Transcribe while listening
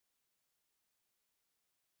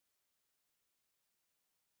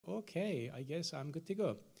Okay, I guess I'm good to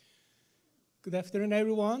go. Good afternoon,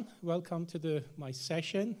 everyone. Welcome to my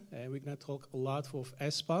session. We're going to talk a lot of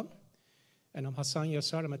SBOM. And I'm Hasan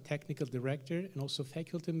Yasar. I'm a technical director and also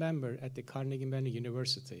faculty member at the Carnegie Mellon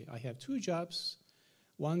University. I have two jobs.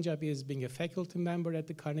 One job is being a faculty member at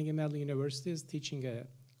the Carnegie Mellon University, is teaching a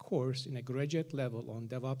course in a graduate level on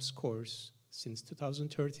DevOps course since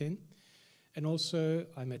 2013. And also,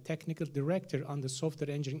 I'm a technical director on the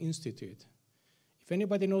Software Engineering Institute. If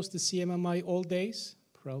anybody knows the CMMI old days,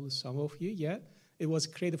 probably some of you, yeah, it was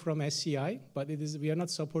created from SCI, but we are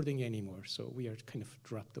not supporting anymore, so we are kind of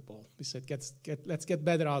dropped the ball. We said, let's get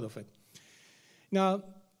better out of it. Now,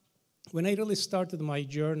 when I really started my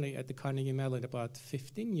journey at the Carnegie Mellon about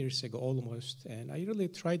 15 years ago almost, and I really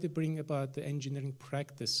tried to bring about the engineering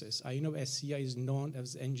practices. I know SCI is known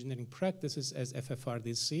as engineering practices as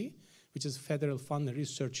FFRDC, which is Federal Fund and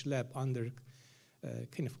Research Lab under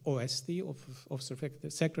kind of OSD,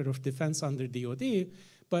 Secretary of Defense under DoD,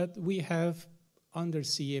 but we have under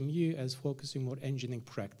CMU as focusing more engineering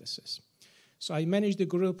practices. So I manage the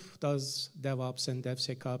group, does DevOps and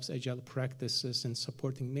DevSecOps agile practices and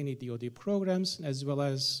supporting many DoD programs, as well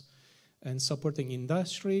as supporting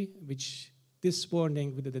industry, which this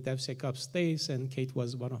morning we did the DevSecOps days, and Kate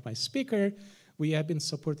was one of my speakers. We have been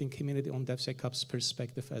supporting community on DevSecOps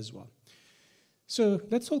perspective as well. So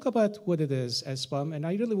let's talk about what it is, SBOM, and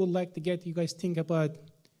I really would like to get you guys think about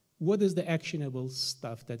what is the actionable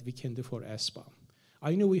stuff that we can do for SBOM.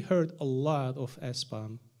 I know we heard a lot of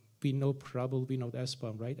SBOM. We probably know the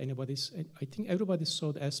SBOM, right? I think everybody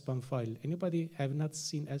saw the SBOM file. Anybody have not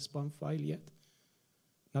seen SBOM file yet?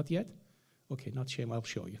 Not yet? Okay, not shame, I'll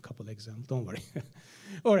show you a couple examples, don't worry.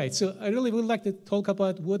 All right, so I really would like to talk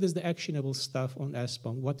about what is the actionable stuff on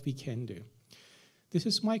SBOM, what we can do. This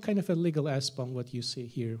is my kind of a legal SBOM, what you see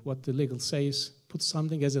here, what the legal says, put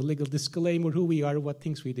something as a legal disclaimer, who we are, what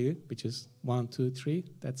things we do, which is 1, 2, 3,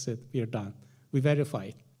 that's it, we are done. We verify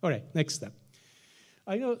it. All right, next step.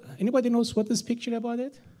 I know, anybody knows what this picture about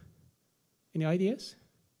it? Any ideas?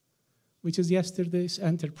 Which is yesterday's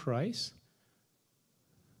enterprise.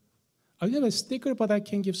 I have a sticker, but I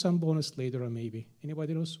can give some bonus later on maybe.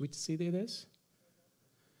 Anybody knows which city it is?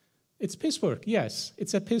 It's Pittsburgh, yes,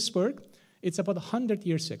 it's a Pittsburgh. It's about 100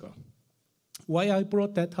 years ago. Why I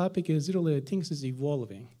brought that topic is really things is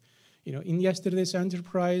evolving. You know, in yesterday's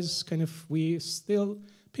enterprise,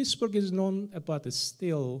 Pittsburgh is known about the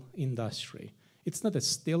steel industry. It's not the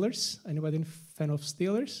Steelers. Anybody fan of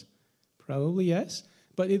Steelers? Probably yes.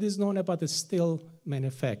 But it is known about the steel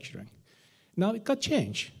manufacturing. Now it got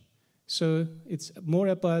changed. So it's more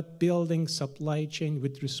about building supply chain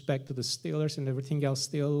with respect to the Steelers and everything else,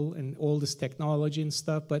 steel and all this technology and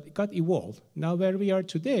stuff, but it got evolved. Now where we are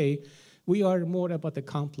today, we are more about the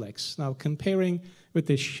complex. Now comparing with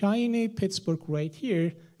the shiny Pittsburgh right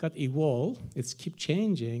here, got evolved, it's keep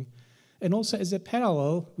changing. And also as a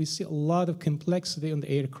parallel, we see a lot of complexity on the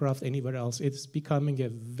aircraft anywhere else. It's becoming a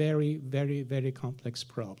very, very, very complex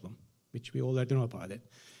problem, which we already know about it.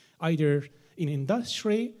 Either in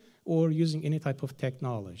industry, or using any type of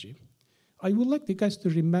technology. I would like you guys to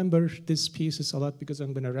remember these pieces a lot because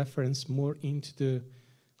I'm going to reference more into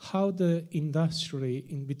how the industry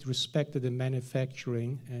with respect to the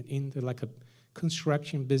manufacturing and in like a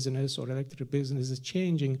construction business or electric business is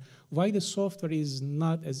changing, why the software is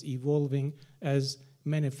not as evolving as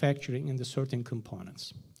manufacturing in the certain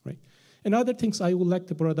components, right? And other things I would like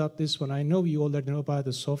to bring up this one. I know you already know about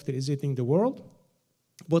the software is eating the world.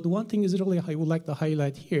 But one thing is really I would like to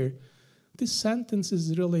highlight here. This sentence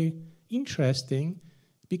is really interesting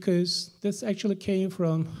because this actually came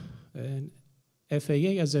from an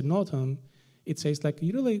FAA as a NOTAM. It says like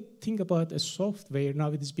you really think about a software,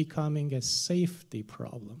 now it is becoming a safety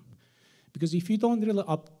problem. Because if you don't really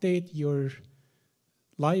update your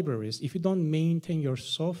libraries, if you don't maintain your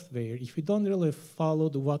software, if you don't really follow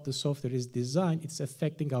what the software is designed, it's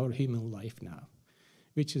affecting our human life now,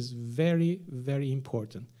 which is very, very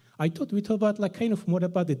important. We thought about like kind of more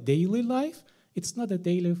about the daily life. It's not a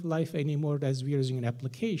daily life anymore as we're using an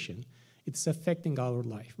application. It's affecting our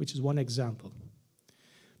life, which is one example.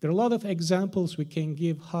 There are a lot of examples we can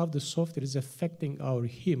give how the software is affecting our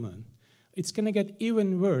human. It's gonna get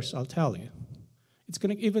even worse, I'll tell you. It's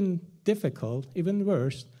gonna get even difficult, even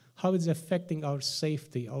worse, how it's affecting our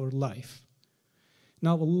safety, our life.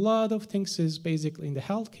 Now, a lot of things is basically in the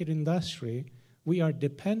healthcare industry, we are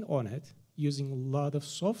depend on it using a lot of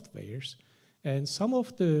softwares, and some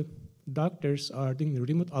of the doctors are doing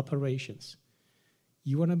remote operations.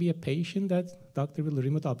 You want to be a patient that doctor will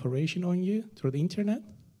remote operation on you through the internet?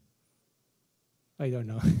 I don't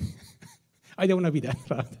know. I don't want to be that,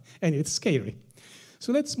 but anyway, it's scary.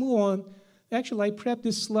 So let's move on. Actually, I prepped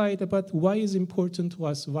this slide about why is important to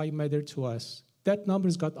us, why matter to us. That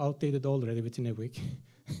numbers got outdated already within a week.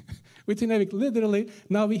 Within a week, literally,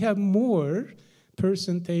 now we have more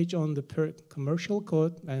percentage on the commercial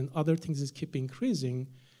code, and other things is keep increasing.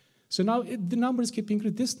 So now the numbers keep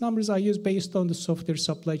increasing. These numbers I use based on the software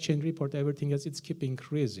supply chain report, everything else, it's keep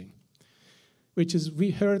increasing. Which is,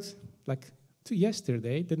 we heard like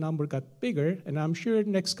yesterday, the number got bigger, and I'm sure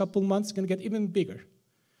next couple months it's gonna get even bigger.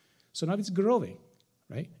 So now it's growing,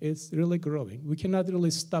 right? It's really growing. We cannot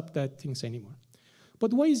really stop that things anymore.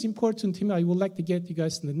 But what is important to me, I would like to get you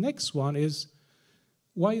guys to the next one is,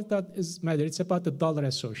 why that is matter? It's about the dollar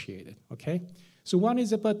associated, okay? So one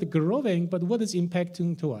is about the growing, but what is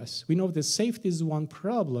impacting to us? We know the safety is one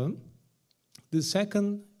problem. The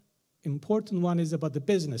second important one is about the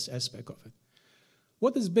business aspect of it.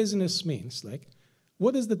 What does business means? Like,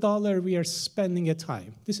 what is the dollar we are spending at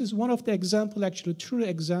time? This is one of the example, actually true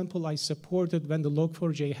example I supported when the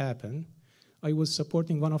Log4j happened. I was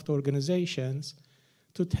supporting one of the organizations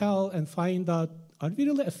to tell and find out, are we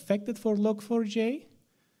really affected for Log4j?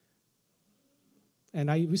 And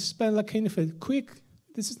we spent like kind of a quick,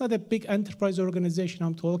 this is not a big enterprise organization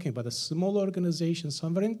I'm talking about, a small organization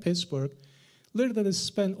somewhere in Pittsburgh, literally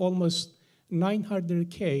spent almost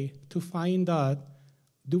 $900K to find out,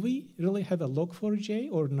 do we really have a Log4j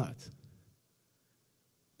or not?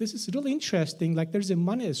 This is really interesting, like there's a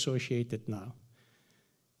money associated now.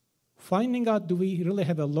 Finding out, do we really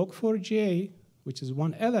have a Log4j, which is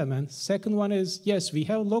one element. Second one is, yes, we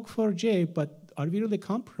have Log4j, but are we really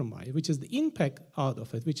compromised, which is the impact out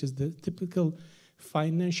of it, which is the typical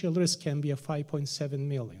financial risk can be a 5.7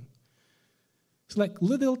 million. It's like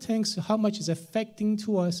little things, how much is affecting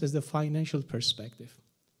to us as the financial perspective.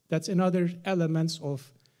 That's another element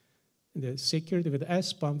of the security with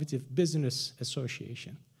SBOM, which is business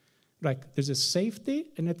association. Like there's a safety,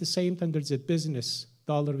 and at the same time, there's a business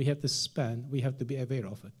dollar we have to spend, we have to be aware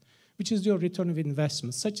of it, which is your return of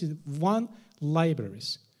investment, such as one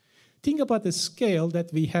libraries. Think about the scale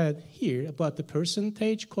that we had here, about the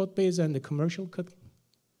percentage code base and the commercial code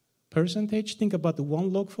percentage. Think about the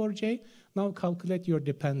one Log4j. Now calculate your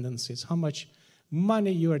dependencies, how much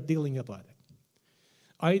money you are dealing about it.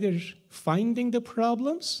 Either finding the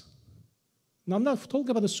problems. Now I'm not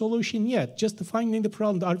talking about the solution yet, just finding the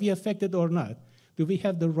problem. Are we affected or not? Do we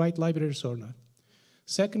have the right libraries or not?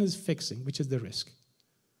 Second is fixing, which is the risk.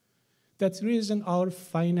 That's the reason our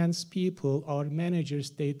finance people, our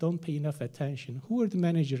managers, they don't pay enough attention. Who are the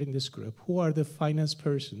manager in this group? Who are the finance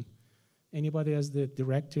person? Anybody as the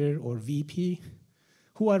director or VP?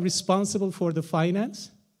 Who are responsible for the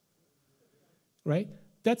finance? Right?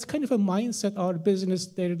 That's kind of a mindset our business,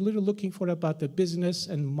 they're literally looking for about the business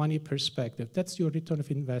and money perspective. That's your return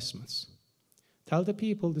of investments. Tell the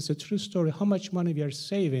people, this is a true story, how much money we are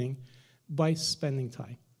saving by spending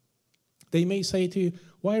time. They may say to you,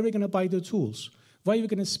 why are we going to buy the tools? Why are we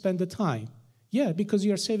going to spend the time? Yeah, because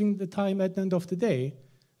you're saving the time at the end of the day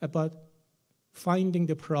about finding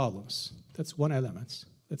the problems. That's one element.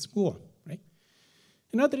 Let's move on, right?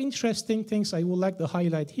 Another interesting things I would like to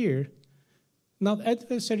highlight here. Now,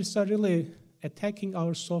 adversaries are really attacking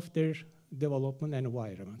our software development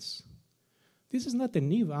environments. This is not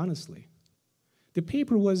new, honestly. The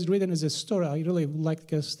paper was written as a story. I really would like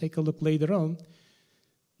to take a look later on.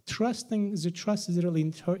 Trust is really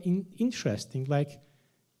interesting. Like,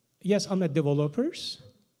 yes, I'm a developer.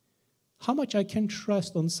 How much I can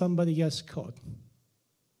trust on somebody else's code?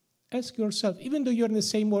 Ask yourself, even though you're in the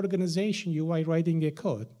same organization, you are writing a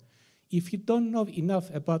code, if you don't know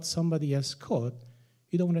enough about somebody else's code,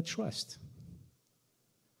 you don't want to trust.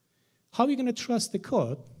 How are you going to trust the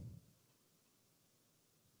code?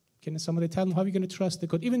 Can somebody tell me how are you going to trust the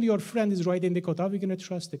code? Even though your friend is writing the code, how are you going to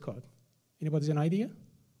trust the code? Anybody has an idea?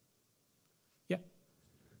 Yeah.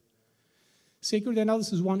 Security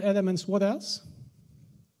analysis is one element. What else?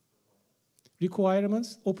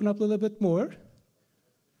 Requirements. Open up a little bit more.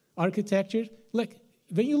 Architecture. Like,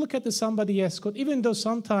 when you look at somebody else's code, even though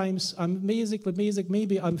sometimes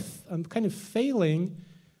maybe I'm kind of failing,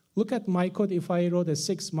 look at my code if I wrote it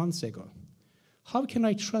 6 months ago. How can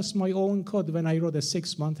I trust my own code when I wrote it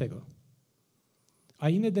 6 months ago?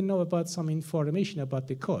 I need to know about some information about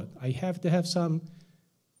the code. I have to have some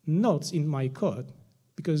notes in my code,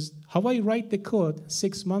 because how I write the code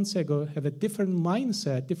 6 months ago have a different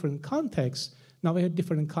mindset, different context. Now I have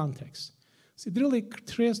different context. So really,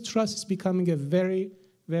 trust is becoming a very,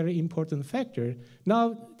 very important factor.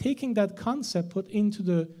 Now, taking that concept, put into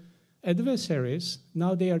the adversaries,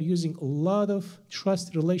 now they are using a lot of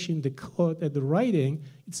trust relation in the code and the writing.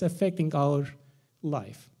 It's affecting our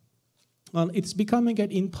life. It's becoming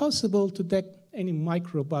impossible to detect any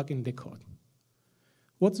micro bug in the code.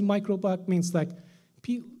 What's microbug means? Like,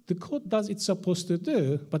 the code does it's supposed to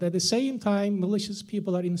do, but at the same time, malicious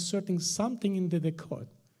people are inserting something into the code.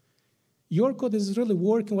 Your code is really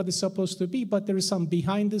working what it's supposed to be, but there is some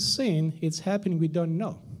behind the scene, it's happening, we don't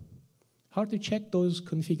know. Hard to check those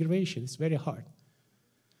configurations, very hard.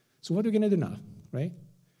 So what are we gonna do now, right?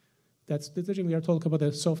 That's the thing we are talking about,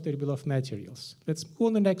 the software bill of materials. Let's go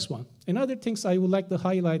on the next one. Another things I would like to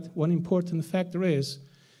highlight, one important factor is,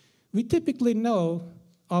 we typically know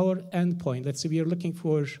our endpoint. Let's say we are looking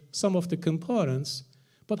for some of the components,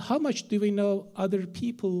 but how much do we know other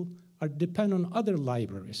people are dependent on other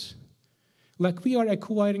libraries? Like we are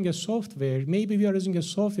acquiring a software, maybe we are using a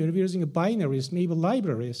software, we're using a binaries, maybe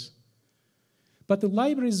libraries, but the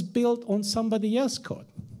library is built on somebody else's code.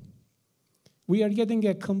 We are getting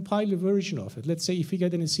a compiled version of it. Let's say if you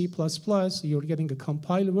get in a C++, you're getting a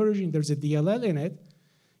compiled version, there's a DLL in it,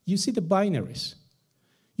 you see the binaries.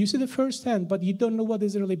 You see the first hand, but you don't know what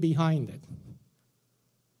is really behind it,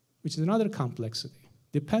 which is another complexity.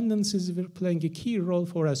 Dependencies are playing a key role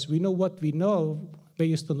for us. We know what we know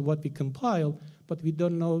based on what we compile, but we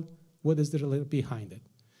don't know what is really behind it.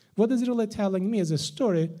 What is really telling me as a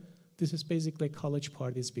story, this is basically college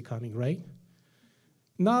parties becoming, right?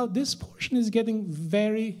 Now this portion is getting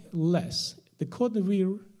very less. The code that we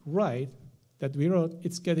write, that we wrote,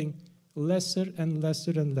 it's getting lesser and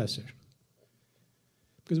lesser and lesser.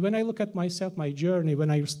 Because when I look at myself, my journey, when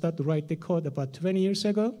I started to write the code about 20 years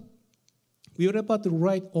ago, we were about to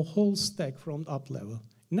write a whole stack from up level.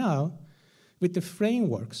 Now, with the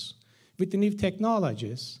frameworks, with the new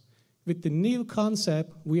technologies, with the new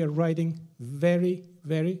concept, we are writing very,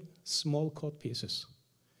 very small code pieces.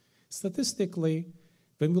 Statistically,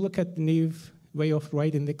 when we look at the new way of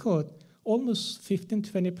writing the code, almost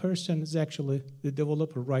 15–20% is actually the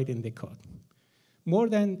developer writing the code. More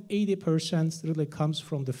than 80% really comes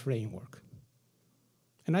from the framework.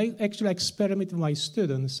 And I actually experimented with my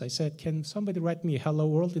students. I said, can somebody write me hello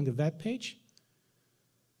world in the web page?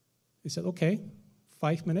 They said, okay,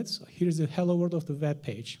 5 minutes. Here's the hello world of the web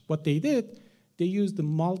page. What they did, they used the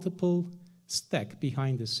multiple stack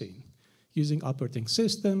behind the scene, using operating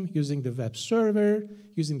system, using the web server,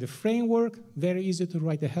 using the framework. Very easy to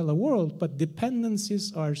write the hello world, but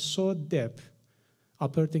dependencies are so deep.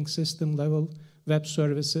 Operating system level, web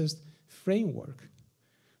services, framework.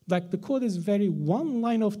 Like the code is very one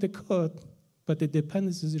line of the code, but the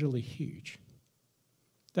dependency is really huge.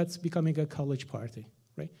 That's becoming a college party,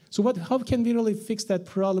 right? So how can we really fix that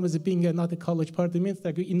problem as it being not a college party? It means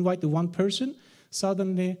that you invite the one person,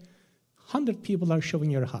 suddenly 100 people are showing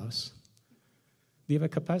your house. Do you have a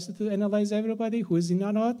capacity to analyze everybody who is in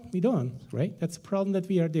or not? We don't, right? That's a problem that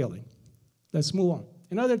we are dealing. Let's move on.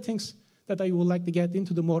 And other things that I would like to get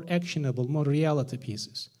into the more actionable, more reality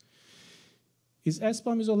pieces.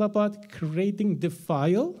 SBOM is all about creating the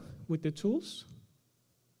file with the tools?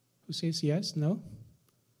 Who says yes, no?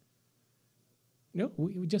 No,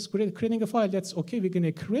 we just creating a file, that's okay, we're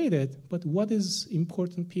gonna create it, but what is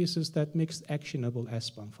important pieces that makes actionable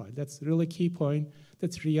SBOM file? That's really key point,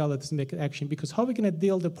 that's reality to make it action, because how are we gonna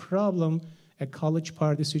deal the problem, a college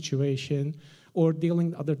party situation, or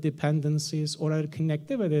dealing with other dependencies or other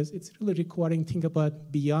connectivities, it's really requiring think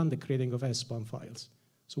about beyond the creating of SBOM files.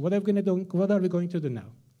 So what are we going to do now?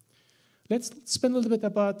 Let's spend a little bit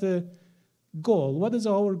about the goal. What is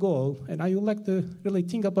our goal? And I would like to really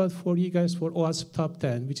think about for you guys for OWASP Top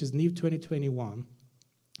 10, which is new 2021.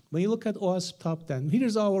 When you look at OWASP Top 10,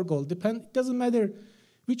 here's our goal. It doesn't matter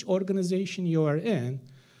which organization you are in.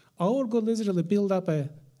 Our goal is really build up a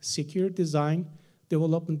secure design,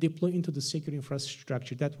 develop and deploy into the secure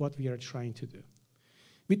infrastructure. That's what we are trying to do.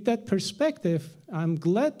 With that perspective, I'm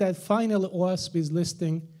glad that finally OWASP is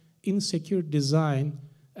listing insecure design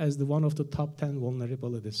as one of the top 10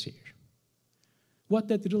 vulnerabilities here. What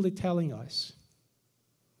that's really telling us?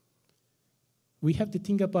 We have to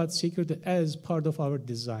think about security as part of our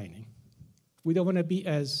designing. We don't want to be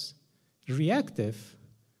as reactive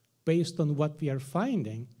based on what we are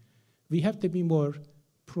finding. We have to be more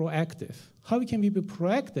proactive. How can we be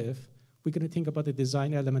proactive? We're going to think about the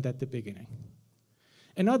design element at the beginning.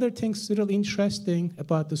 Another thing really interesting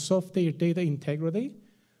about the software data integrity,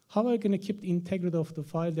 how are we going to keep the integrity of the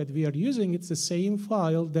file that we are using? It's the same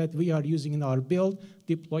file that we are using in our build,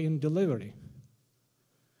 deploy, and delivery.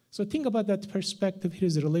 So think about that perspective.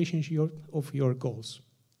 Here's the relationship of your goals.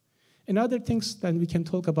 And other things that we can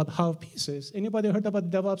talk about how pieces. Anybody heard about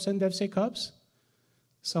DevOps and DevSecOps?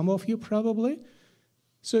 Some of you probably.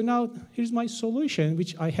 So now here's my solution,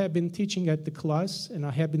 which I have been teaching at the class, and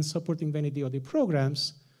I have been supporting many DoD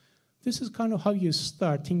programs. This is kind of how you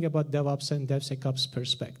start thinking about DevOps and DevSecOps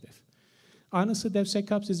perspective. Honestly,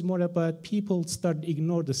 DevSecOps is more about people start to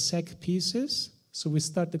ignore the sec pieces, so we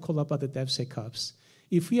start to call about the DevSecOps.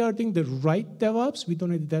 If we are doing the right DevOps, we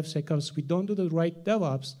don't need the DevSecOps. We don't do the right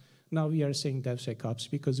DevOps, now we are saying DevSecOps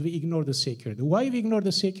because we ignore the security. Why we ignore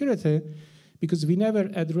the security? Because we never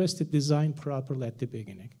addressed the design properly at the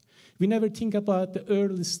beginning. We never think about the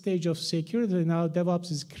early stage of security. Now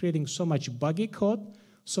DevOps is creating so much buggy code,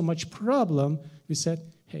 so much problem. We said,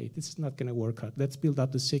 hey, this is not going to work out. Let's build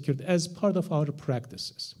up the security as part of our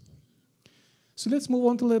practices. So let's move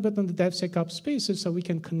on to a little bit on the DevSecOps spaces so we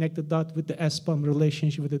can connect the dot with the SBOM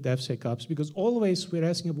relationship with the DevSecOps, because always we're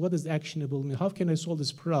asking what is actionable and how can I solve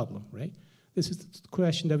this problem, right? This is the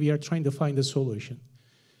question that we are trying to find a solution.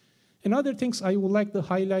 And other things I would like to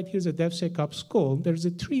highlight here is a DevSecOps goal. There's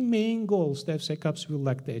three main goals DevSecOps would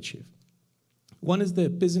like to achieve. One is the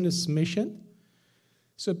business mission.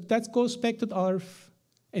 So that goes back to our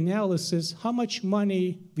analysis, how much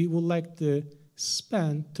money we would like to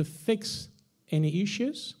spend to fix any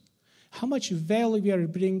issues, how much value we are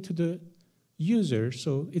bringing to the user.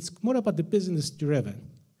 So it's more about the business driven.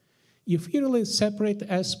 If you really separate the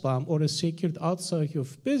SBOM or a security outside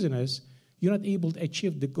of business, you're not able to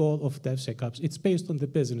achieve the goal of DevSecOps. It's based on the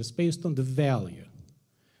business, based on the value,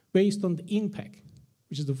 based on the impact,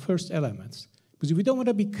 which is the first elements. Because we don't want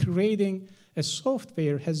to be creating a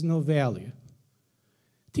software that has no value.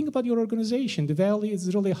 Think about your organization. The value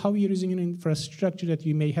is really how you're using an infrastructure that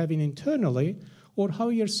you may have internally or how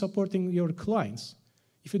you're supporting your clients.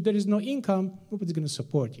 If there is no income, nobody's going to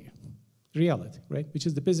support you. Reality, right? Which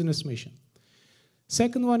is the business mission.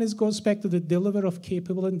 Second one goes back to the deliver of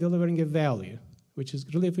capable and delivering a value, which is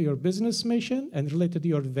related to your business mission and related to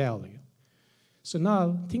your value. So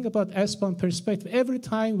now think about SBOM perspective. Every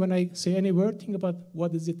time when I say any word, think about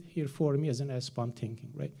what is it here for me as an SBOM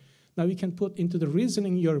thinking, right? Now you can put into the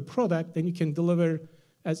reasoning your product, then you can deliver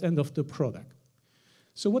as end of the product.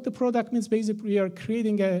 So what the product means, basically, we are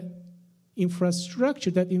creating an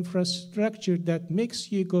infrastructure that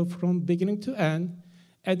makes you go from beginning to end,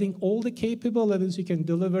 adding all the capabilities you can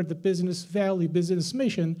deliver the business value, business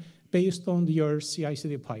mission based on your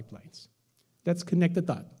CI/CD pipelines. That's connected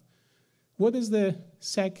dot. What is the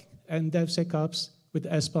SEC and DevSecOps with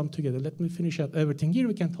SBOM together? Let me finish up everything here.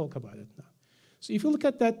 We can talk about it now. So if you look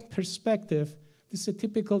at that perspective, this is a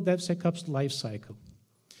typical DevSecOps lifecycle.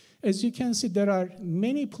 As you can see, there are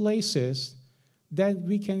many places that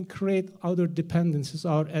we can create other dependencies,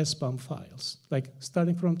 our SBOM files, like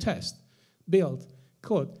starting from test, build,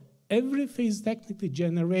 code. Every phase technically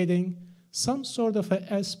generating some sort of a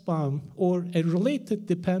SBOM or a related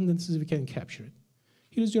dependencies we can capture it.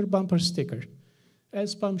 Here's your bumper sticker.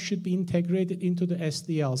 SBOM should be integrated into the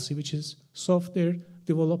SDLC, which is software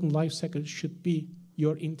development lifecycle should be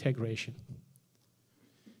your integration.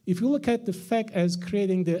 If you look at the fact as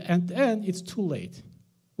creating the end-to-end, it's too late.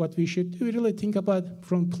 What we should do, really think about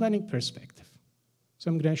from planning perspective. So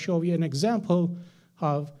I'm going to show you an example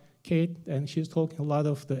of Kate, and she's talking a lot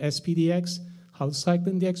of the SPDX, how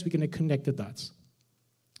cycling DX, we're going to connect the dots.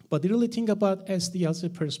 But really think about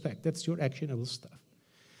SDLC perspective. That's your actionable stuff.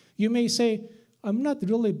 You may say, I'm not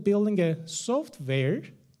really building a software.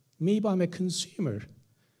 Maybe I'm a consumer.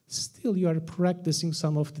 Still, you are practicing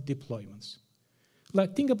some of the deployments.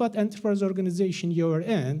 Like, think about enterprise organization you're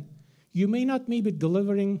in. You may not maybe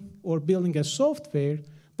delivering or building a software,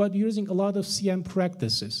 but you're using a lot of CM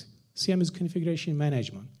practices. CM is configuration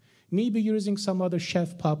management. Maybe you're using some other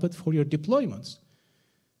Chef Puppet for your deployments.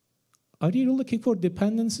 Are you looking for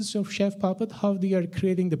dependencies of Chef Puppet? How they are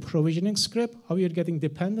creating the provisioning script? How you're getting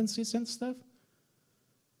dependencies and stuff?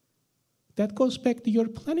 That goes back to your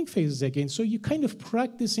planning phases again. So you're kind of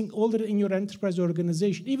practicing already in your enterprise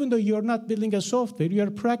organization. Even though you're not building a software, you are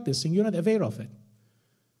practicing. You're not aware of it.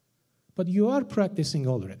 But you are practicing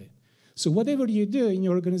already. So whatever you do in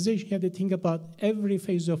your organization, you have to think about every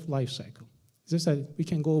phase of life cycle. As I said, we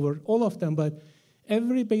can go over all of them, but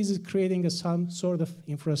every base is creating some sort of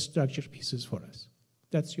infrastructure pieces for us.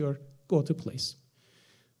 That's your go-to place.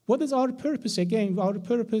 What is our purpose? Again, our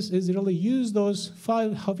purpose is really use those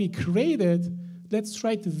files, how we created. Let's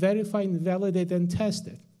try to verify and validate and test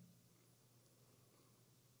it.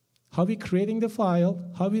 How we creating the file,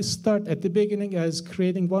 how we start at the beginning as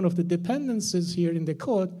creating one of the dependencies here in the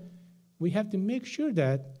code. We have to make sure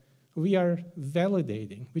that we are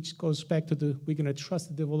validating, which goes back to we're going to trust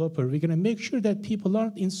the developer. We're going to make sure that people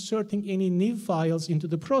aren't inserting any new files into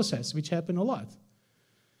the process, which happen a lot.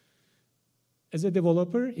 As a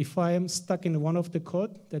developer, if I am stuck in one of the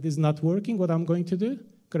code that is not working, what I'm going to do,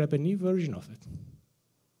 grab a new version of it.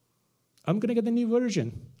 I'm going to get a new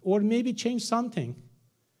version, or maybe change something.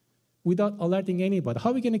 without alerting anybody. How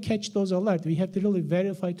are we going to catch those alerts? We have to really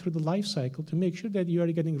verify through the life cycle to make sure that you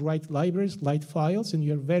are getting right libraries, right files, and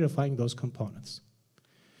you're verifying those components.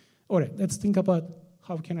 All right, let's think about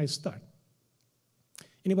how can I start.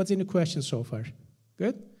 Anybody any questions so far?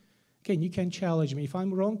 Good? Okay, you can challenge me. If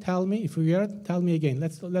I'm wrong, tell me. If we are, tell me again.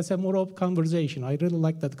 Let's have more of conversation. I really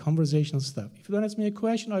like that conversational stuff. If you don't ask me a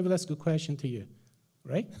question, I will ask a question to you.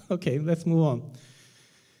 Right? Okay, let's move on.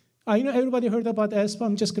 I know everybody heard about SBOM.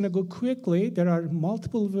 I'm just going to go quickly. There are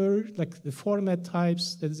multiple like the format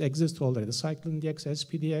types that exist already, the cyclindex,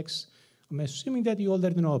 SPDX. I'm assuming that you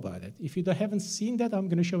already know about it. If you haven't seen that, I'm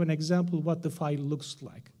going to show an example of what the file looks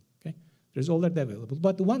like. Okay? There's already available.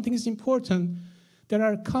 But the one thing is important, there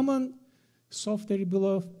are common software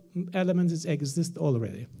below elements that exist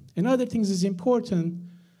already. Another thing is important,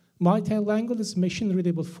 multilingual is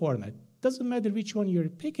machine-readable format. Doesn't matter which one you're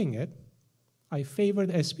picking it. I favored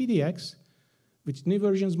SPDX, which new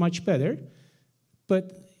version is much better,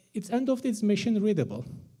 but it's end of it's machine readable.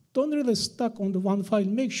 Don't really stuck on the one file.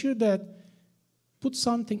 Make sure that put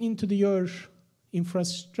something into your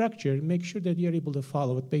infrastructure. Make sure that you're able to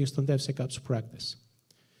follow it based on DevSecOps practice.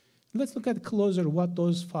 Let's look at closer what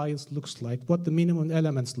those files looks like, what the minimum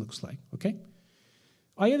elements looks like, okay?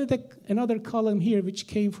 I added another column here which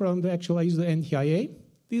came from the actual, I used the NTIA.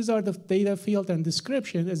 These are the data field and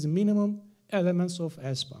description as the minimum elements of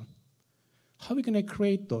SBOM. How are we going to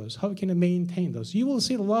create those? How are we going to maintain those? You will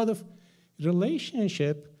see a lot of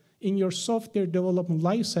relationship in your software development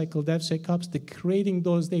lifecycle, DevSecOps, to creating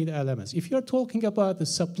those data elements. If you're talking about the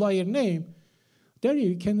supplier name, there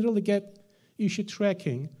you can really get issue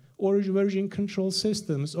tracking or version control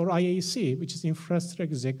systems or IAC, which is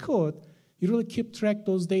infrastructure as a code. You really keep track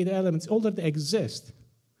those data elements already exist.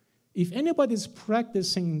 If anybody's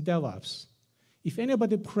practicing DevOps, if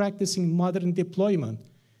anybody practicing modern deployment,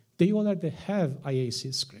 they already have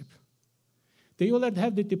IAC script. They already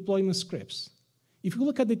have the deployment scripts. If you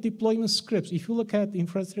look at the deployment scripts, if you look at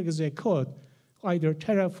infrastructure as a code, either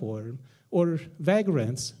Terraform or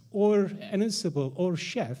Vagrant or Ansible or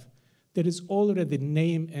Chef, there is already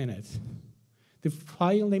name in it. The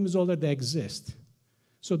file names already exist.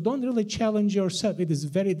 So don't really challenge yourself. It is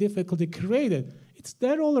very difficult to create it. It's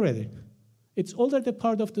there already. It's already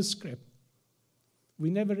part of the script. We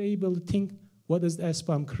never able to think what is the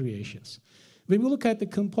SBOM creations. When we look at the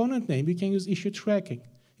component name, we can use issue tracking.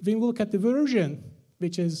 When we look at the version,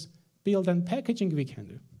 which is build and packaging, we can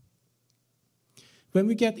do. When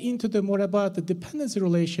we get into the more about the dependency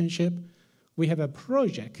relationship, we have a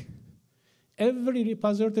project. Every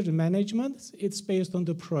repository management, it's based on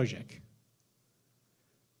the project.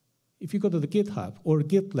 If you go to the GitHub or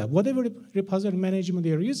GitLab, whatever repository management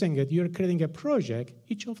you're using it, you're creating a project.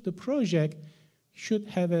 Each of the project should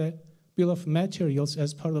have a bill of materials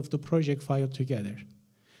as part of the project file together.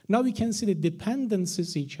 Now we can see the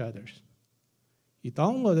dependencies each other. You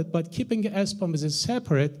download it, but keeping SBOM as a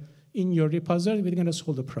separate in your repository, we're going to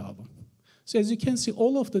solve the problem. So as you can see,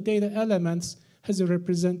 all of the data elements has a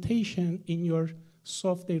representation in your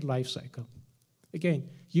software lifecycle. Again,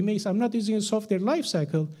 you may say, I'm not using a software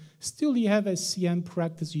lifecycle, still you have a CM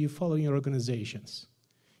practice you follow in your organizations.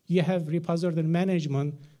 You have repository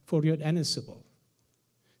management for your Ansible,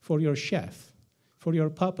 for your Chef, for your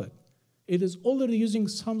Puppet. It is already using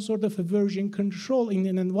some sort of a version control in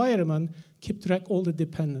an environment, keep track all the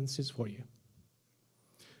dependencies for you.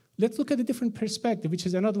 Let's look at a different perspective, which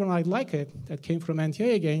is another one I like it, that came from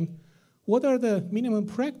NTA again. What are the minimum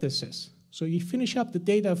practices? So you finish up the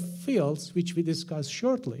data fields, which we discuss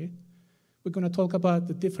shortly. We're going to talk about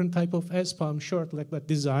the different type of SBOM shortly, like that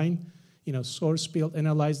design, source, build,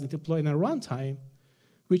 analyze, and deploy, and a runtime,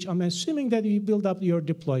 which I'm assuming that you build up your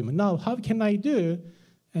deployment. Now, how can I do?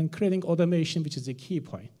 And creating automation, which is a key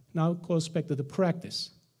point. Now it goes back to the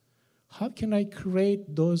practice. How can I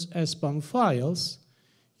create those SBOM files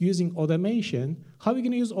using automation? How are we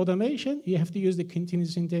going to use automation? You have to use the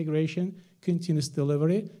continuous integration, continuous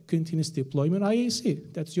delivery, continuous deployment,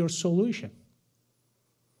 IAC. That's your solution.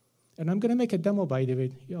 And I'm going to make a demo, by the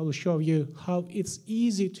way. I will show you how it's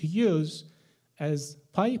easy to use as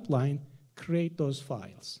pipeline, create those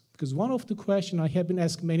files. Because one of the questions I have been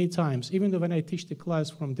asked many times, even though when I teach the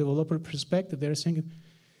class from developer perspective, they're saying,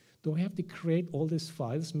 do I have to create all these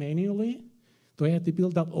files manually? Do I have to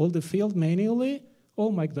build up all the field manually?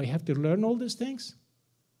 Oh my, do I have to learn all these things?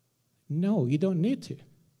 No, you don't need to.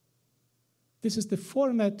 This is the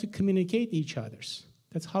format to communicate each other's.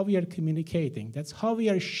 That's how we are communicating. That's how we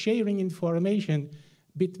are sharing information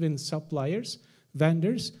between suppliers,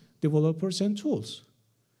 vendors, developers, and tools.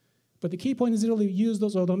 But the key point is really use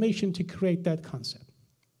those automation to create that concept.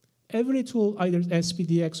 every tool, either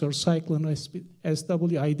SPDX or Cyclone or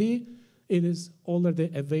SWID, it is already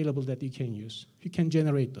available that you can use. You can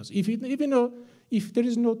generate those. Even though if there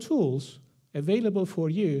is no tools available for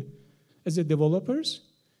you as a developers,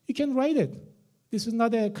 you can write it. This is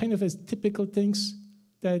not a kind of a typical things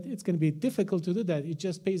that it's going to be difficult to do that. It's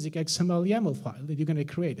just basic XML YAML file that you're going to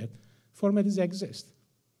create it. Formats exist.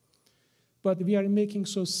 But we are making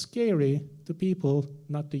so scary to people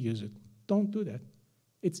not to use it. Don't do that.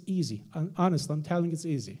 It's easy. Honestly, I'm telling you it's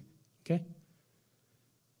easy, okay?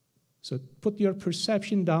 So put your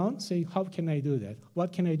perception down, say, how can I do that?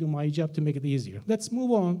 What can I do my job to make it easier? Let's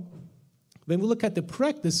move on. When we look at the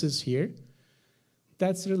practices here,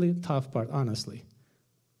 that's really the tough part, honestly.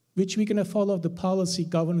 Which we're gonna follow the policy,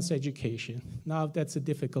 governance, education. Now that's a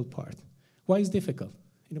difficult part. Why is it difficult?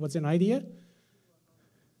 What's an idea?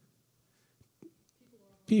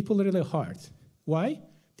 People are really hard. Why?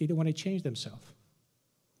 They don't want to change themselves.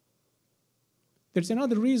 There's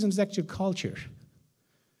another reason, it's actually culture.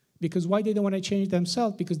 Because why they don't want to change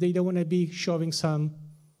themselves? Because they don't want to be showing some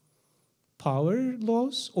power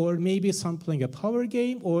laws, or maybe some playing a power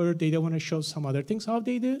game, or they don't want to show some other things how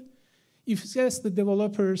they do. If you ask the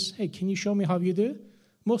developers, hey, can you show me how you do?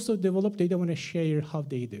 Most of the developers, they don't want to share how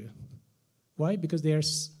they do. Why? Because they are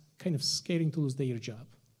kind of scaring to lose their job.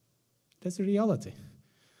 That's the reality.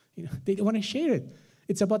 They don't want to share it.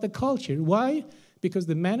 It's about the culture. Why? Because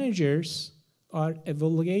the managers are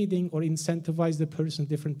evaluating or incentivize the person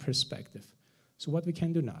different perspective. So what we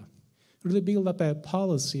can do now? Really build up a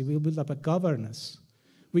policy, we'll build up a governance.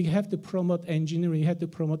 We have to promote engineering, we have to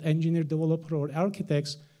promote engineer, developer, or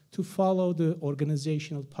architects to follow the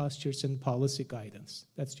organizational postures and policy guidance.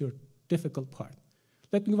 That's your difficult part.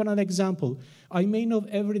 Let me give an example. I may know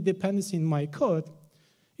every dependency in my code.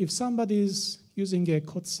 If somebody is using a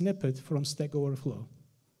code snippet from Stack Overflow,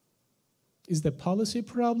 is the policy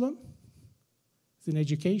problem? Is it in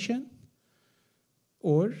education?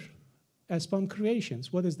 Or SBOM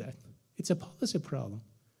creations? What is that? It's a policy problem.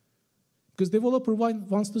 Because developer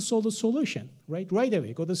wants to solve the solution, right? Right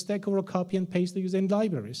away, go to Stack Overflow, copy and paste the using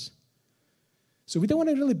libraries. So we don't want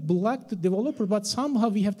to really block the developer, but somehow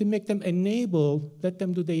we have to make them enable, let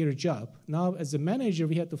them do their job. Now, as a manager,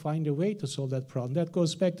 we have to find a way to solve that problem. That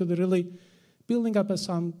goes back to the really building up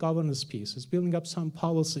some governance pieces, building up some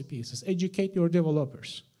policy pieces, educate your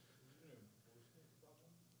developers.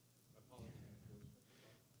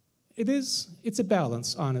 It's a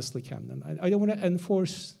balance, honestly, Camden. I don't want to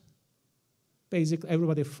enforce basically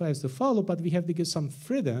everybody has to follow, but we have to give some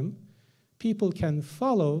freedom. People can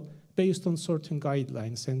follow based on certain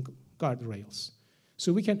guidelines and guardrails.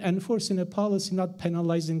 So we can enforce in a policy, not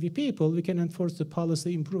penalizing the people. We can enforce the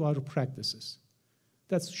policy, improve our practices.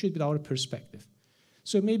 That should be our perspective.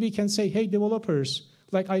 So maybe you can say, hey, developers,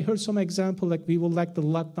 like I heard some example, like we would like to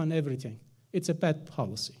lock down everything. It's a bad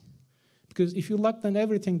policy. Because if you lock down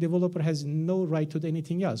everything, developer has no right to do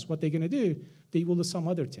anything else. What they're going to do, they will do some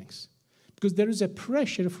other things. Because there is a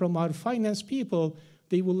pressure from our finance people,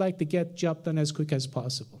 they would like to get job done as quick as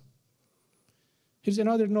possible. Here's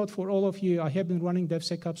another note for all of you. I have been running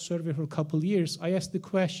DevSecOps survey for a couple of years. I asked the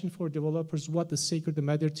question for developers, what the security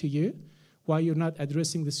matter to you? Why you're not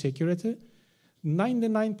addressing the security?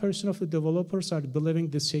 99% of the developers are believing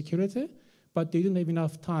the security, but they don't have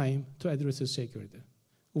enough time to address the security.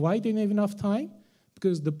 Why they don't have enough time?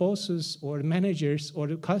 Because the bosses or managers or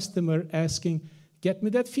the customer asking, get me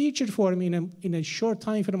that feature for me in a short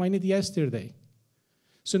time frame I need yesterday.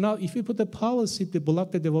 So now if you put a policy to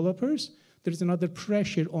block the developers, there's another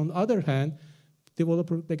pressure. On the other hand,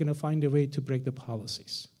 developers, they're going to find a way to break the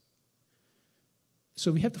policies.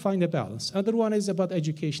 So we have to find a balance. Other one is about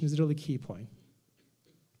education, is a really key point.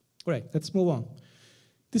 All right, let's move on.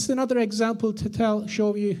 This is another example to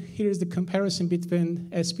show you, here's the comparison between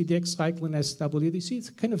SPDX, Cyclone, and SWD. It's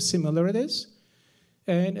kind of similar it is.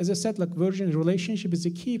 And as I said, like version relationship is a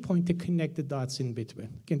key point to connect the dots in between.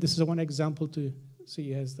 Again, this is one example to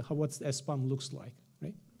see what the SBOM looks like,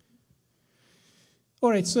 right? All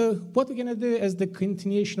right, so what we're gonna do as the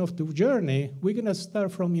continuation of the journey, we're gonna start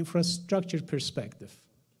from infrastructure perspective.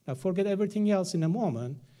 Now forget everything else in a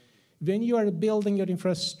moment. When you are building your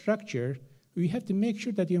infrastructure, we have to make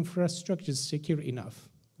sure that the infrastructure is secure enough.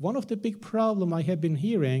 One of the big problems I have been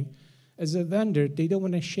hearing as a vendor, they don't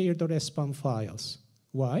want to share their SBOM files.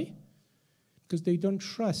 Why? Because they don't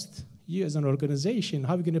trust you as an organization.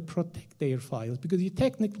 How are you going to protect their files? Because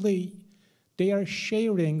technically, they are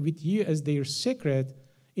sharing with you as their secret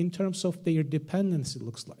in terms of their dependency, it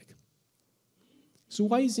looks like. So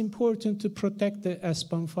why is it important to protect the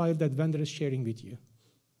SBOM file that vendor is sharing with you?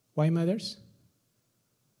 Why matters?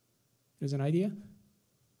 There's an idea?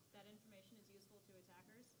 That information is useful to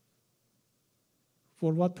attackers.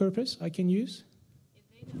 For what purpose I can use? If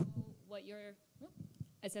they know what you're,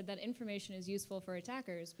 I said that information is useful for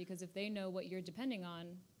attackers because if they know what you're depending on,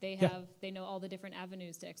 they know all the different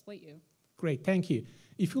avenues to exploit you. Great, thank you.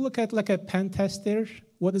 If you look at like a pen tester,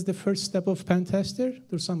 what is the first step of pen tester?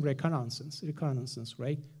 There's some reconnaissance,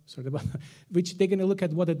 right? Sort of, which they're gonna look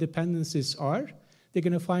at what the dependencies are. They're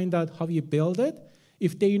gonna find out how you build it.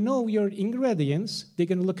 If they know your ingredients, they're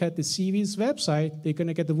gonna look at the CV's website, they're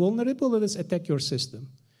gonna get the vulnerabilities, attack your system.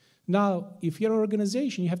 Now, if you're an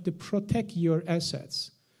organization, you have to protect your assets.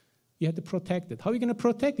 You have to protect it. How are you gonna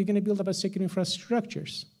protect? You're gonna build up a secure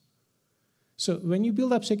infrastructures. So when you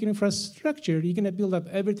build up secure infrastructure, you're gonna build up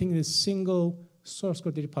everything in a single source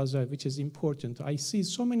code repository, which is important. I see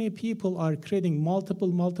so many people are creating multiple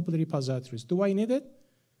repositories. Do I need it?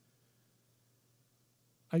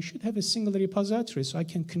 I should have a single repository so I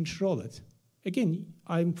can control it. Again,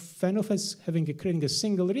 I'm a fan of us creating a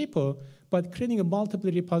single repo, but creating a multiple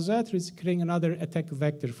repositories is creating another attack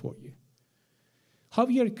vector for you. How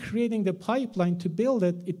you're creating the pipeline to build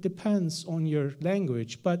it, it depends on your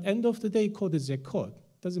language, but end of the day, code is a code.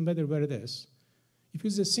 Doesn't matter where it is. If you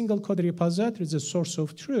use a single code repository as a source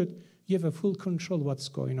of truth, you have a full control of what's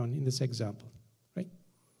going on in this example, right?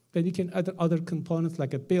 Then you can add other components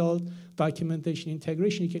like a build, documentation,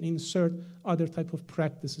 integration. You can insert other type of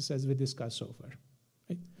practices as we discussed so far,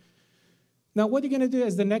 right? Now, what you're gonna do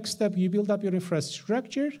as the next step, you build up your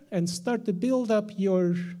infrastructure and start to build up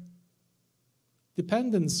your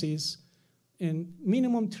dependencies in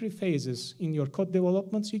minimum 3 phases in your code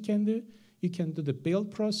developments you can do. You can do the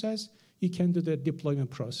build process, you can do the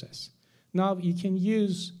deployment process. Now you can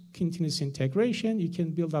use continuous integration, you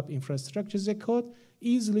can build up infrastructure as a code,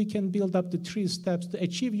 easily can build up the 3 steps to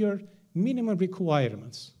achieve your minimum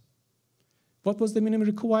requirements. What was the minimum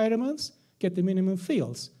requirements? Get the minimum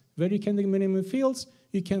fields. Where you can get minimum fields,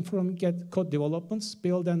 you can get code developments,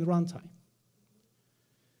 build and runtime.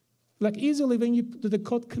 Like easily when you do the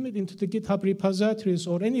code commit into the GitHub repositories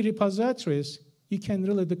or any repositories, you can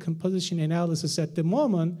really do composition analysis at the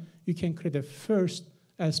moment. You can create a first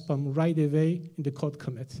SBOM right away in the code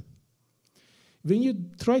commit. When you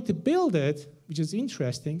try to build it, which is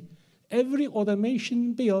interesting, every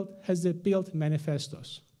automation build has the build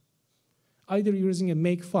manifestos. Either using a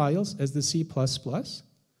make files as the C++,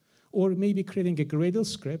 or maybe creating a Gradle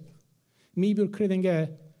script, maybe you're creating a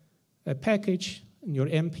package in your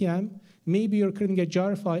NPM, maybe you're creating a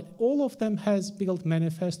jar file, all of them has build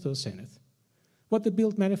manifestos in it. What the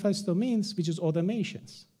build manifesto means, which is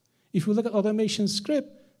automations. If you look at automation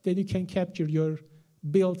script, then you can capture your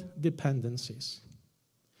build dependencies.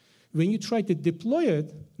 When you try to deploy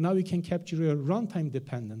it, now you can capture your runtime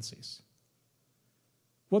dependencies.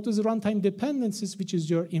 What is runtime dependencies, which is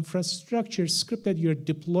your infrastructure script that you're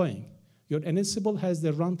deploying? Your Ansible has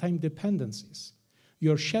the runtime dependencies.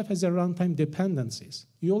 Your Chef has a runtime dependencies.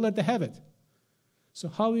 You already have it. So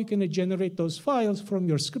how are you going to generate those files from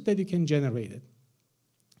your script that you can generate it?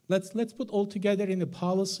 Let's put all together in a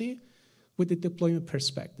policy with the deployment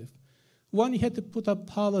perspective. One, you have to put a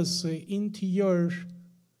policy into your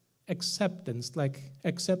acceptance. Like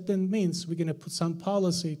acceptance means we're going to put some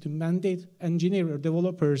policy to mandate engineers or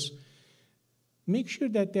developers, make sure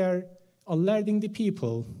that they're alerting the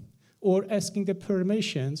people or asking the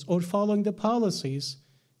permissions or following the policies,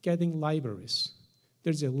 getting libraries.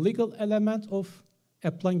 There's a legal element of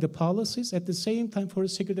applying the policies at the same time for a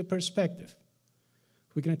security perspective.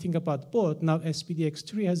 We're going to think about both. Now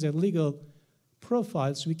SPDX3 has a legal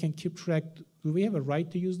profile, so we can keep track. Do we have a right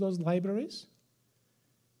to use those libraries?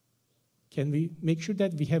 Can we make sure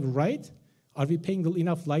that we have right? Are we paying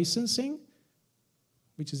enough licensing?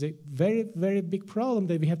 Which is a very, very big problem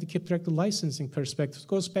that we have to keep track of the licensing perspective. It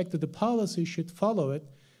goes back to the policy should follow it.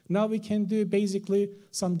 Now we can do basically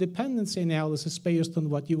some dependency analysis based on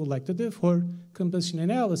what you would like to do for composition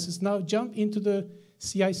analysis. Now jump into the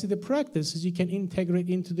CI/CD practices. You can integrate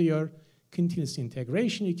into your continuous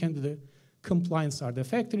integration. You can do the compliance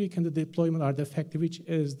artifact, you can do the deployment artifact, which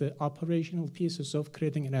is the operational pieces of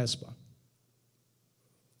creating an SBOM.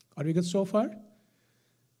 Are you good so far?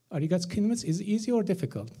 Are you guys convinced? Is it easy or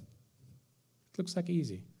difficult? It looks like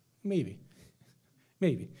easy. Maybe.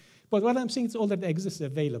 Maybe. But what I'm saying is all that exists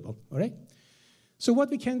available, all right? So what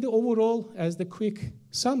we can do overall as the quick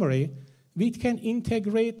summary, we can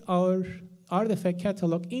integrate our artifact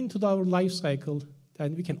catalog into our lifecycle,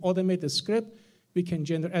 and we can automate the script, we can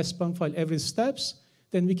generate SBOM file every steps,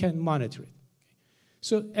 then we can monitor it.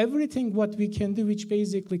 So everything what we can do, which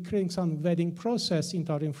basically creating some vetting process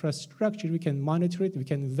into our infrastructure, we can monitor it, we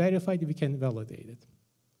can verify it, we can validate it.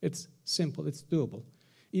 It's simple, it's doable.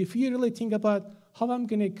 If you really think about how I'm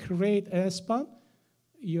going to create a SBOM,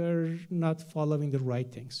 you're not following the right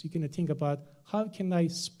things. You're going to think about how can I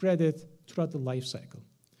spread it throughout the life cycle.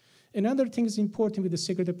 Another thing is important with the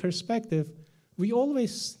security perspective. We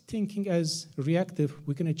always thinking as reactive.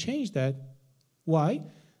 We're going to change that. Why?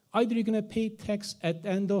 Either you're going to pay tax at the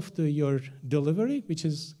end of your delivery, which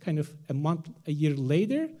is kind of a month, a year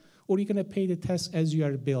later, or you're going to pay the tax as you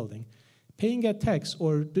are building. Paying a tax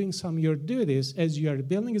or doing some of your duties as you are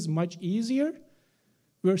building is much easier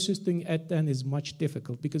versus doing at the end is much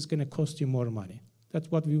difficult because it's going to cost you more money. That's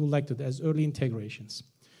what we would like to do as early integrations.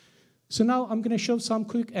 So now I'm going to show some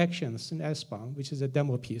quick actions in SBOM, which is a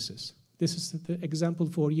demo pieces. This is the example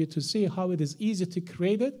for you to see how it is easy to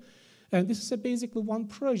create it. And this is basically one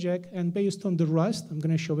project, and based on the Rust, I'm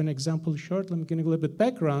going to show an example shortly. I'm going to give a little bit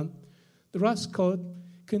background. The Rust code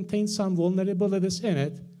contains some vulnerabilities in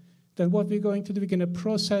it. Then what we're going to do, we're going to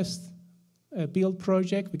process a build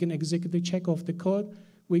project. We're going to execute the check of the code.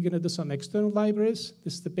 We're going to do some external libraries.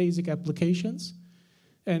 This is the basic applications.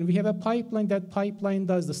 And we have a pipeline. That pipeline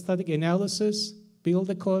does the static analysis, build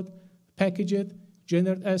the code, package it,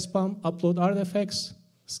 generate SBOM, upload artifacts,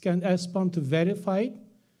 scan SBOM to verify it,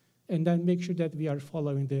 and then make sure that we are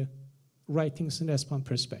following the right things in SBOM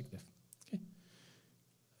perspective. Okay?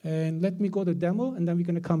 And let me go to demo, and then we're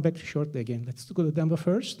going to come back shortly again. Let's go to demo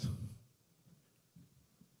first.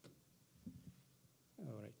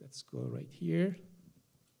 All right, let's go right here.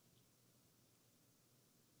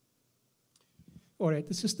 All right,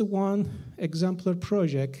 this is the one exemplar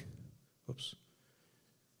project. Oops.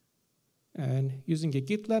 And using a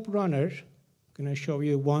GitLab runner, I'm going to show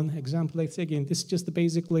you one example. Again, this is just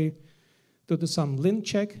basically to do some lint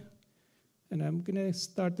check. And I'm going to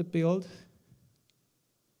start the build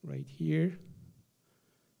right here.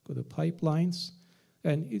 Go to pipelines.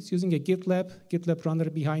 And it's using a GitLab runner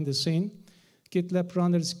behind the scene. GitLab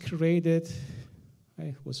runner is created.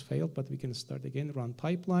 It was failed, but we can start again, run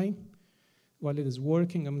pipeline. While it is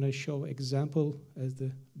working, I'm going to show example as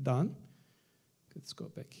the done. Let's go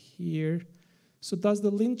back here. So does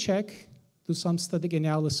the lint check, do some static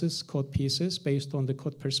analysis code pieces based on the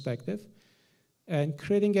code perspective, and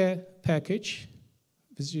creating a package,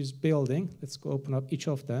 which is building. Let's go open up each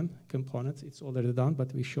of them, components. It's already done,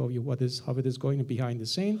 but we show you how it is going behind the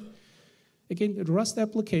scene. Again, the Rust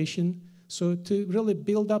application. So to really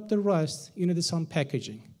build up the Rust, you need some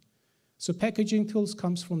packaging. So packaging tools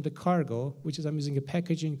comes from the cargo, which is I'm using a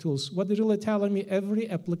packaging tools. What they're really telling me, every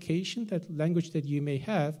application, that language that you may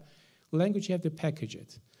have, language you have to package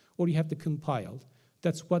it, or you have to compile.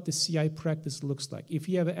 That's what the CI practice looks like. If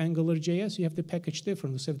you have an AngularJS, you have to package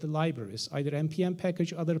differently. So you have the libraries, either NPM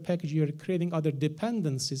package, other package, you're creating other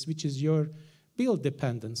dependencies, which is your build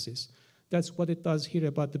dependencies. That's what it does here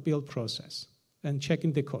about the build process and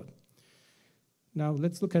checking the code. Now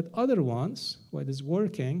let's look at other ones, what is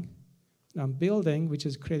working. I'm building, which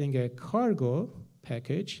is creating a cargo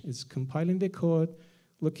package. It's compiling the code,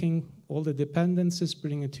 looking all the dependencies,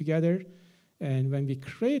 bringing it together. And when we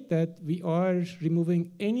create that, we are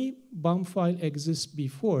removing any BOM file exists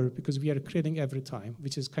before because we are creating every time,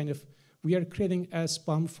 which is kind of, we are creating a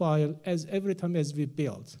BOM file as every time as we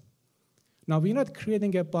build. Now, we're not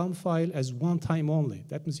creating a BOM file as one time only.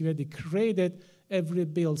 That means we already created every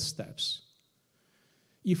build steps.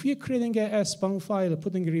 If you're creating a SBOM file,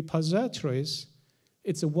 putting repositories,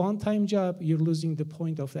 it's a one-time job, you're losing the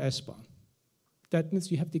point of the SBOM. That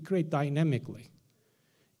means you have to create dynamically.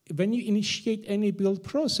 When you initiate any build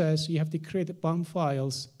process, you have to create BOM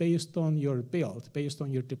files based on your build, based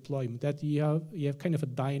on your deployment, that you have kind of a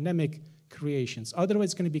dynamic creations. Otherwise,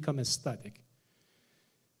 it's going to become a static.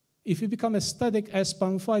 If you become a static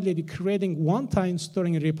SBOM file, you're creating one time,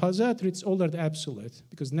 storing a repository, it's already absolute,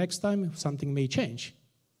 because next time something may change.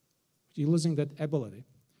 You're losing that ability.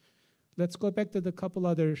 Let's go back to the couple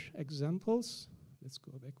other examples. Let's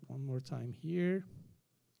go back one more time here.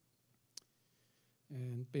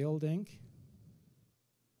 And building.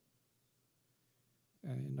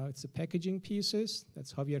 And now it's the packaging pieces.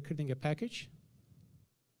 That's how we are creating a package.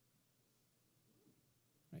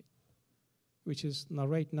 Right. Which is now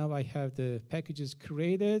right now I have the packages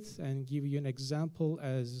created and give you an example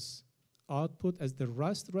as output as the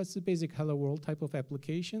Rust. Rust is basic hello world type of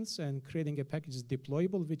applications, and creating a package is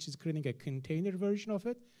deployable, which is creating a container version of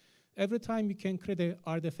it. Every time you can create the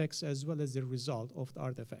artifacts as well as the result of the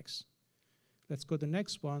artifacts. Let's go to the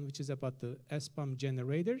next one, which is about the SBOM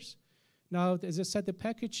generators. Now, as I said, the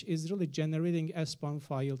package is really generating SBOM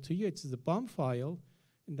file to you. It's the BOM file.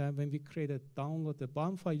 And then when we download the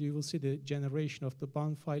BOM file, you will see the generation of the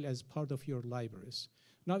BOM file as part of your libraries.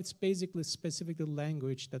 Now it's basically specific the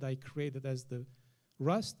language that I created as the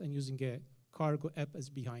Rust and using a cargo app as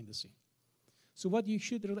behind the scene. So what you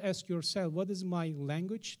should really ask yourself, what is my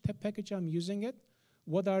language package I'm using it?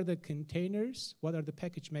 What are the containers? What are the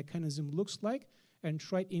package mechanism looks like? And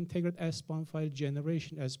try to integrate SBOM file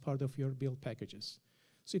generation as part of your build packages.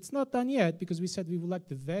 So it's not done yet because we said we would like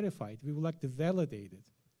to verify it. We would like to validate it.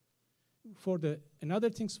 For another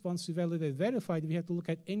things, once we validate verified, we have to look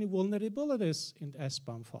at any vulnerabilities in the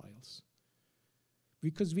SBOM files.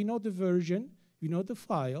 Because we know the version, we know the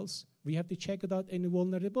files, we have to check out any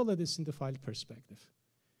vulnerabilities in the file perspective,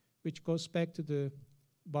 which goes back to the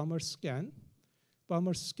bomber scan.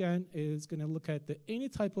 Bomber scan is going to look at any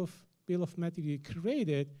type of bill of material you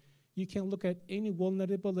created. You can look at any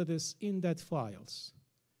vulnerabilities in that files.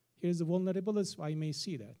 Here's the vulnerabilities, I may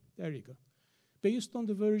see that. There you go. Based on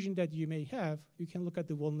the version that you may have, you can look at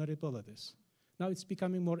the vulnerabilities. Now it's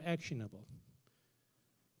becoming more actionable.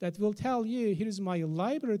 That will tell you, here's my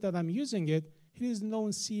library that I'm using it, here's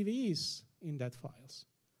known CVEs in that files.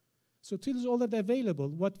 So tool is already available.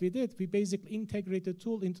 What we did, we basically integrated the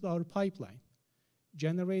tool into our pipeline.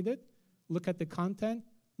 Generate it, look at the content,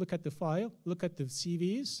 look at the file, look at the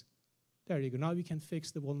CVEs. There you go. Now we can fix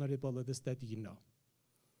the vulnerabilities that you know.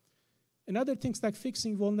 Another things like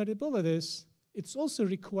fixing vulnerabilities, it's also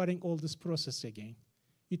requiring all this process again.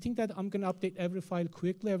 You think that I'm going to update every file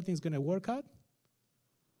quickly, everything's going to work out?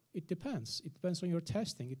 It depends. It depends on your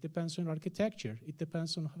testing. It depends on architecture. It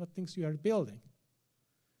depends on what things you are building.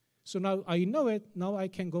 So now I know it. Now I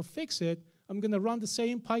can go fix it. I'm going to run the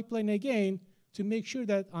same pipeline again to make sure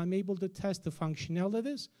that I'm able to test the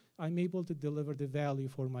functionalities. I'm able to deliver the value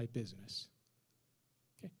for my business.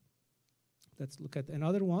 Okay. Let's look at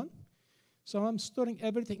another one. So I'm storing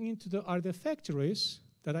everything into the artifactories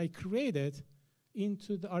that I created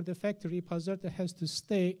into the artifactory repository that has to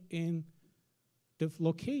stay in the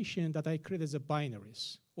location that I create as a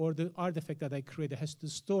binaries, or the artifact that I created has to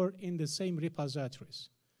store in the same repositories.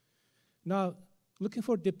 Now, looking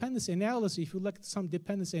for dependency analysis, if you look at some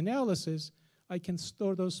dependency analysis, I can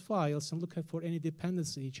store those files and look for any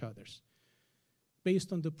dependency each other's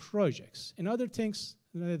based on the projects. And other things,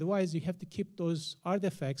 otherwise you have to keep those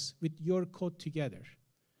artifacts with your code together.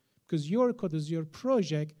 Because your code is your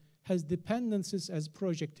project, has dependencies as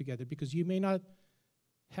project together, because you may not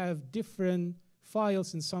have different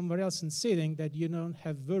files in somewhere else in setting that you don't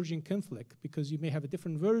have version conflict, because you may have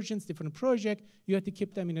different versions, different project. You have to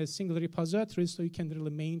keep them in a single repository so you can really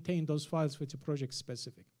maintain those files with your project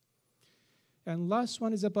specific. And last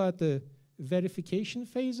one is about the verification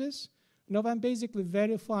phases. Now I'm basically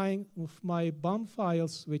verifying with my BOM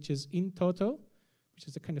files, which is in toto, which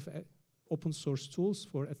is a kind of open source tools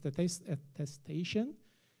for attestation,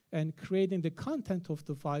 and creating the content of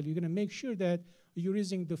the file. You're going to make sure that you're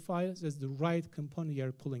using the files as the right component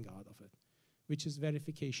you're pulling out of it, which is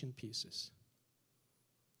verification pieces.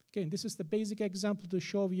 Again, this is the basic example to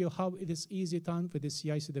show you how it is easy done with the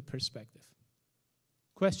CI/CD perspective.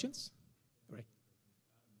 Questions? Right.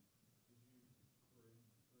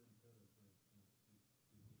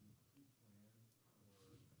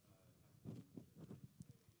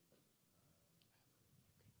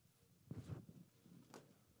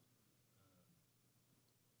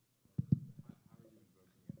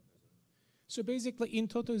 So basically,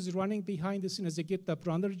 in-toto is running behind the scene as a GitLab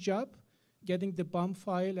runner job, getting the BOM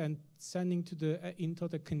file and sending to the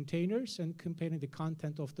in-toto containers and comparing the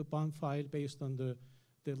content of the BOM file based on the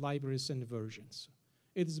libraries and the versions.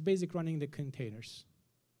 It is basic running the containers.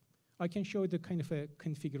 I can show you the kind of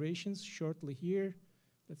configurations shortly here.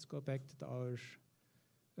 Let's go back to our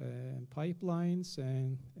pipelines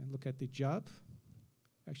and look at the job.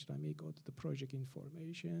 Actually, I may go to the project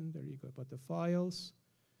information. There you go, about the files.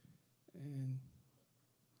 And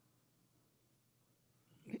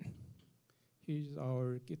here's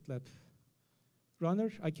our GitLab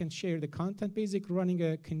runner. I can share the content, basically running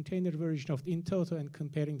a container version of in-toto and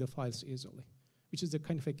comparing the files easily, which is the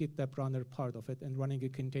kind of a GitLab runner part of it, and running a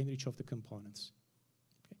container each of the components.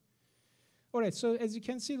 Okay. All right, so as you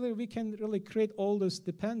can see, we can really create all those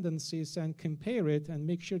dependencies and compare it and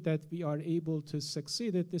make sure that we are able to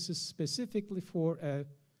succeed it. This is specifically for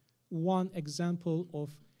one example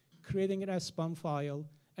of creating an SBOM file,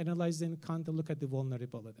 analyzing the content, look at the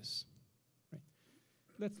vulnerabilities. Right.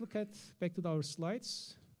 Let's look at back to our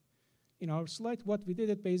slides. In our slide, what we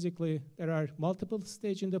did it basically, there are multiple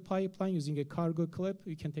stages in the pipeline using a cargo clip.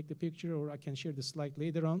 You can take the picture, or I can share the slide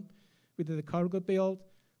later on. We did a cargo build,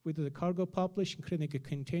 we did a cargo publish, and creating a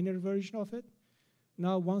container version of it.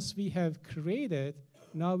 Now, once we have created,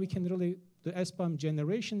 now we can really, the SBOM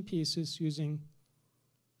generation pieces using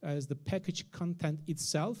as the package content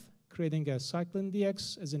itself, creating a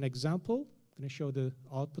CycloneDX as an example. I'm going to show the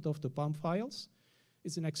output of the BOM files.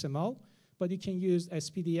 It's in XML. but you can use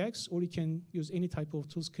SPDX, or you can use any type of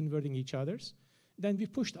tools converting each others. Then we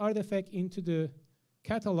pushed artifact into the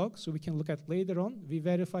catalog, so we can look at later on. We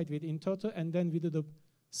verified with in-toto, and then we did the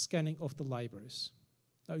scanning of the libraries.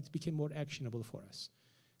 Now it became more actionable for us.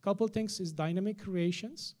 Couple things is dynamic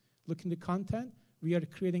creations. Look in the content. We are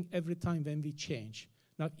creating every time when we change.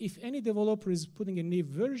 Now, if any developer is putting a new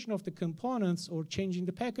version of the components or changing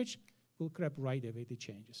the package, we'll grab right away the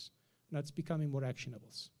changes. Now it's becoming more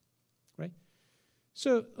actionables, right?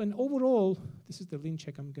 So, and overall, this is the link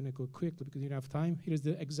check. I'm going to go quickly because we don't have time. Here's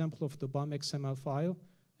the example of the BOM XML file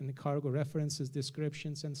and the cargo references,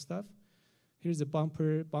 descriptions, and stuff. Here's the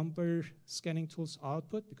bumper scanning tools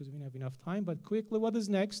output because we don't have enough time. But quickly, what is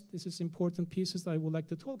next? This is important pieces that I would like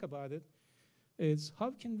to talk about it. Is how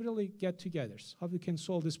we can really get together, how we can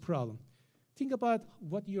solve this problem. Think about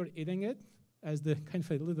what you're eating it as the kind of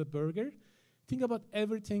a little burger. Think about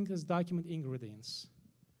everything as document ingredients.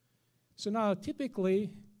 So now typically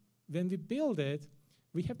when we build it,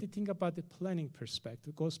 we have to think about the planning perspective.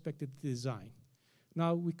 It goes back to the design.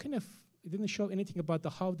 Now we it didn't show anything about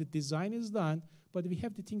how the design is done, but we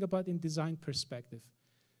have to think about in design perspective.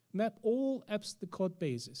 Map all apps to code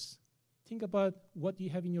bases. Think about what you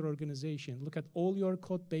have in your organization. Look at all your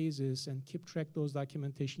code bases and keep track those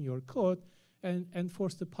documentation in your code and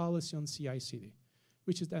enforce the policy on CI/CD,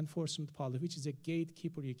 which is the enforcement policy, which is a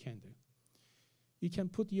gatekeeper you can do. You can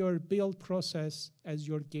put your build process as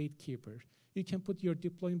your gatekeeper. You can put your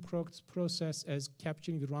deploying process as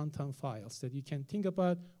capturing the runtime files that you can think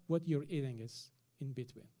about what your eating is in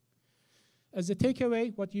between. As a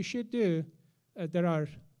takeaway, what you should do, there are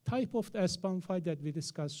type of the SBOM file that we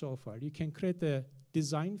discussed so far. You can create the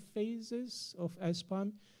design phases of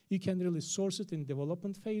SBOM. You can really source it in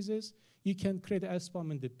development phases. You can create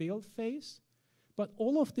SBOM in the build phase. But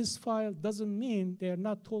all of this file doesn't mean they are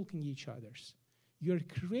not talking each other. You're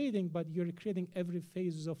creating, but you're creating every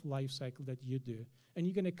phase of life cycle that you do. And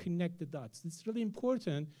you're going to connect the dots. It's really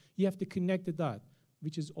important. You have to connect the dot,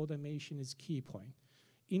 which is automation is key point.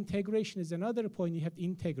 Integration is another point. You have to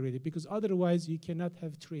integrate it because otherwise you cannot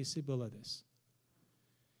have traceabilities.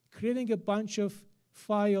 Creating a bunch of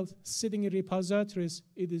files sitting in repositories,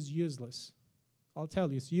 it is useless. I'll tell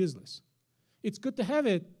you, it's useless. It's good to have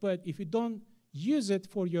it, but if you don't use it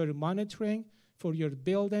for your monitoring, for your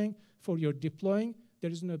building, for your deploying,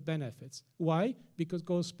 there is no benefits. Why? Because it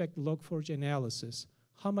goes back to Log4j analysis.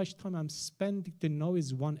 How much time I'm spending to know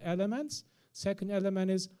is one element. Second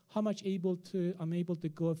element is how much I'm able to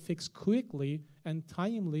go fix quickly and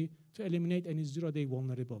timely to eliminate any zero-day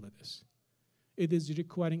vulnerabilities. It is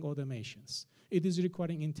requiring automations. It is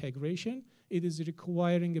requiring integration. It is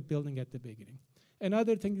requiring a building at the beginning.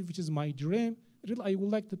 Another thing which is my dream, really I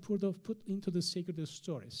would like to put into the secret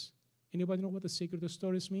stories. Anybody know what the secret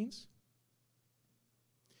stories means?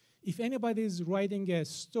 If anybody is writing a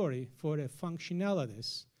story for a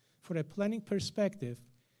functionalities, for a planning perspective,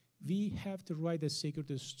 we have to write the secret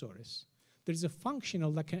stories. There's a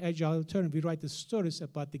functional, like an agile term, we write the stories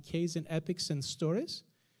about the case and epics and stories.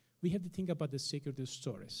 We have to think about the secret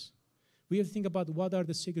stories. We have to think about what are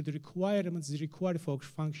the secret requirements required for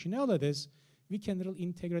functionalities. We can really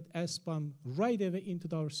integrate SBOM right away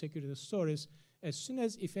into our secret stories. As soon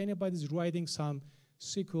as if anybody's writing some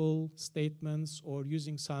SQL statements or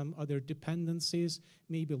using some other dependencies,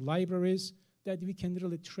 maybe libraries, that we can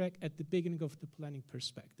really track at the beginning of the planning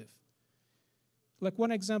perspective. Like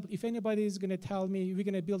one example, if anybody is going to tell me we're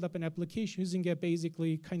going to build up an application using a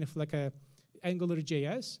basically kind of like a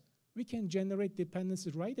AngularJS, we can generate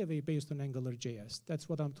dependencies right away based on AngularJS. That's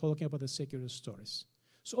what I'm talking about, the secure stories.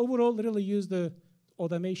 So overall, really use the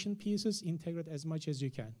automation pieces, integrate as much as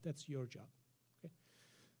you can. That's your job. Okay?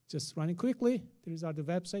 Just running quickly, these are the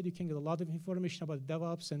website. You can get a lot of information about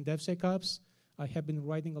DevOps and DevSecOps. I have been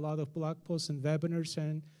writing a lot of blog posts and webinars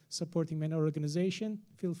and supporting many organizations.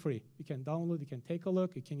 Feel free. You can download, you can take a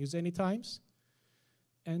look, you can use any times.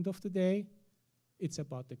 End of the day, it's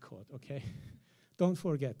about the code, okay? Don't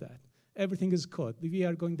forget that. Everything is code. We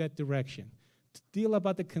are going that direction. To deal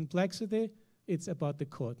about the complexity, it's about the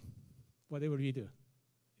code. Whatever you do,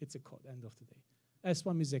 it's a code, end of the day.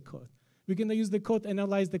 SBOM is a code. We're going to use the code,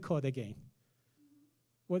 analyze the code again.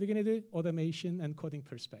 What are you going to do? Automation and coding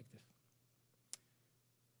perspective.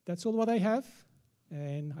 That's all what I have,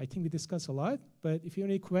 and I think we discussed a lot, but if you have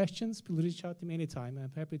any questions, please reach out to me anytime.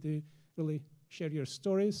 I'm happy to really share your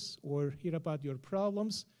stories or hear about your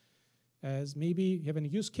problems. As maybe you have any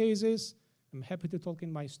use cases, I'm happy to talk to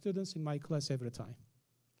my students in my class every time,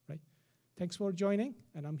 right? Thanks for joining,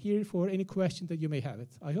 and I'm here for any question that you may have.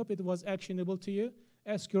 I hope it was actionable to you.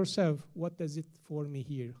 Ask yourself, what does it for me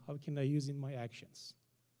here? How can I use in my actions?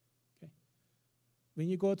 Okay. When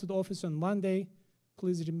you go to the office on Monday,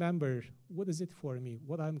 please remember, what is it for me?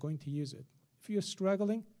 What I'm going to use it? If you're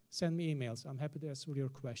struggling, send me emails. I'm happy to answer your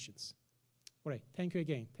questions. All right, thank you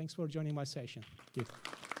again. Thanks for joining my session. Thank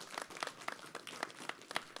you.